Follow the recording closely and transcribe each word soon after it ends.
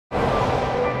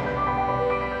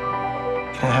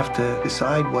have to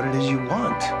decide what it is you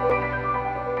want.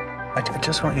 I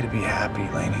just want you to be happy,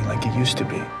 Lainey, like you used to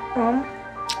be. Mom,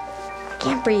 I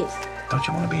can't breathe. Don't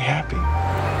you want to be happy?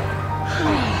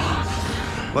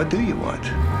 What do you want?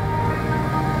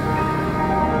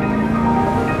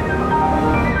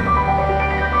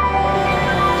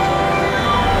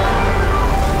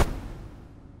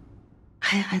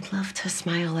 I'd love to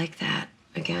smile like that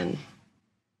again.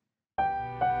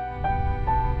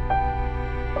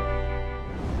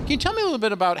 Can you tell me a little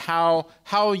bit about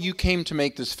how you came to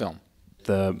make this film?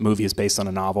 The movie is based on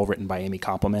a novel written by Amy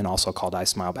Koppelman, also called I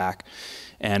Smile Back.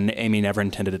 And Amy never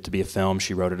intended it to be a film.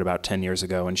 She wrote it about 10 years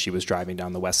ago, and she was driving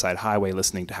down the West Side Highway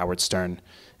listening to Howard Stern.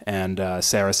 And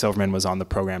Sarah Silverman was on the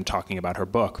program talking about her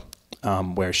book,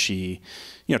 where she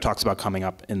talks about coming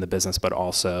up in the business, but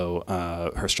also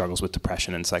her struggles with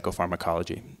depression and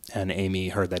psychopharmacology. And Amy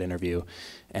heard that interview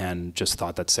and just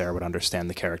thought that Sarah would understand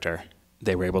the character.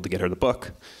 They were able to get her the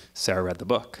book. Sarah read the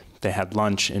book. They had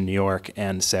lunch in New York,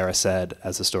 and Sarah said,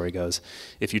 as the story goes,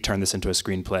 if you turn this into a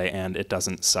screenplay and it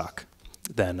doesn't suck,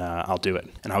 then I'll do it.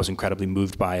 And I was incredibly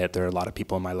moved by it. There are a lot of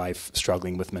people in my life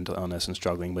struggling with mental illness and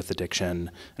struggling with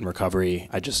addiction and recovery.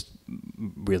 I just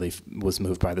really was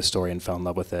moved by the story and fell in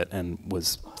love with it, and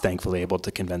was thankfully able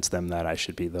to convince them that I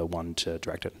should be the one to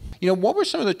direct it. What were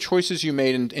some of the choices you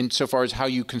made in so far as how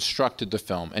you constructed the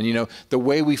film and, the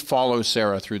way we follow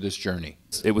Sarah through this journey?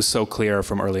 It was so clear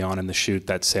from early on in the shoot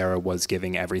that Sarah was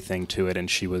giving everything to it, and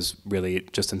she was really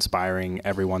just inspiring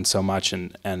everyone so much,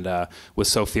 and was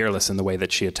so fearless in the way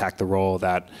that she attacked the role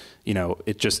that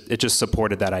it just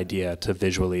supported that idea to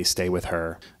visually stay with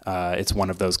her. It's one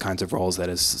of those kinds of roles that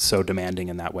is so demanding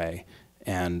in that way,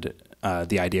 and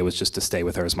the idea was just to stay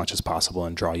with her as much as possible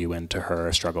and draw you into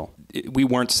her struggle. We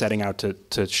weren't setting out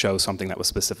to show something that was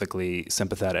specifically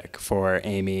sympathetic. For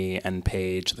Amy and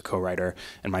Paige, the co-writer,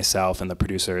 and myself and the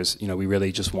producers, we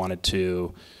really just wanted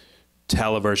to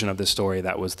tell a version of the story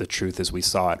that was the truth as we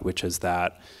saw it, which is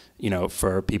that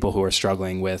for people who are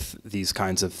struggling with these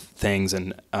kinds of things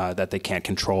and that they can't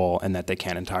control and that they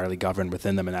can't entirely govern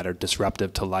within them and that are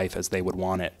disruptive to life as they would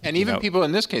want it. And even people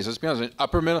in this case, let's be honest,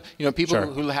 upper middle, people Sure.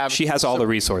 who have... She has all the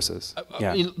resources.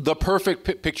 Yeah. The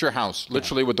perfect picture house,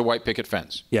 literally with the white picket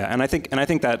fence. Yeah, and I think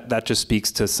that just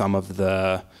speaks to some of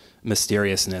the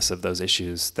mysteriousness of those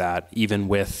issues, that even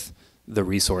with the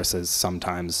resources,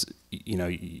 sometimes,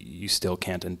 you still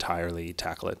can't entirely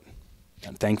tackle it.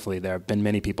 And thankfully, there have been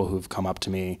many people who've come up to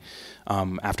me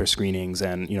after screenings,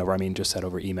 and Ramin just said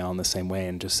over email in the same way,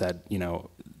 and just said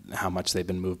how much they've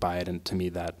been moved by it, and to me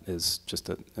that is just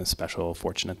a special,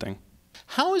 fortunate thing.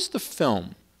 How is the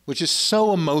film, which is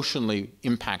so emotionally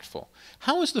impactful,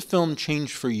 how has the film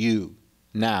changed for you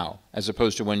now, as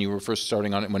opposed to when you were first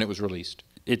starting on it, when it was released?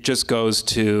 It just goes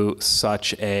to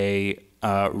such a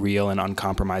real and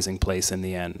uncompromising place in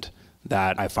the end,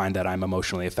 that I find that I'm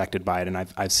emotionally affected by it, and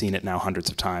I've seen it now hundreds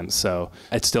of times, so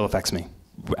it still affects me.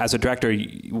 As a director,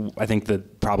 I think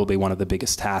that probably one of the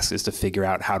biggest tasks is to figure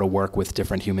out how to work with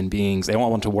different human beings. They all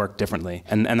want to work differently,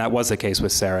 and that was the case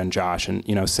with Sarah and Josh.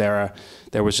 And Sarah,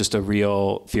 there was just a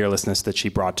real fearlessness that she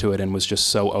brought to it, and was just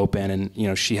so open.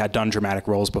 And she had done dramatic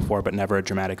roles before, but never a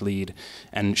dramatic lead.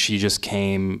 And she just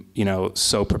came,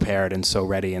 so prepared and so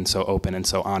ready and so open and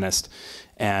so honest.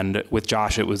 And with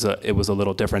Josh, it was a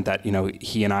little different, that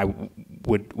he and I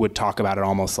would talk about it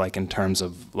almost like in terms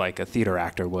of like a theater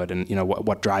actor would, and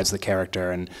what drives the character.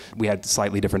 And we had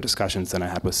slightly different discussions than I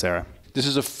had with Sarah. This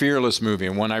is a fearless movie,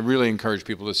 and one I really encourage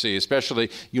people to see. Especially,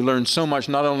 you learn so much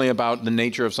not only about the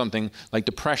nature of something like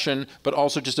depression, but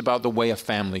also just about the way a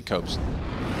family copes.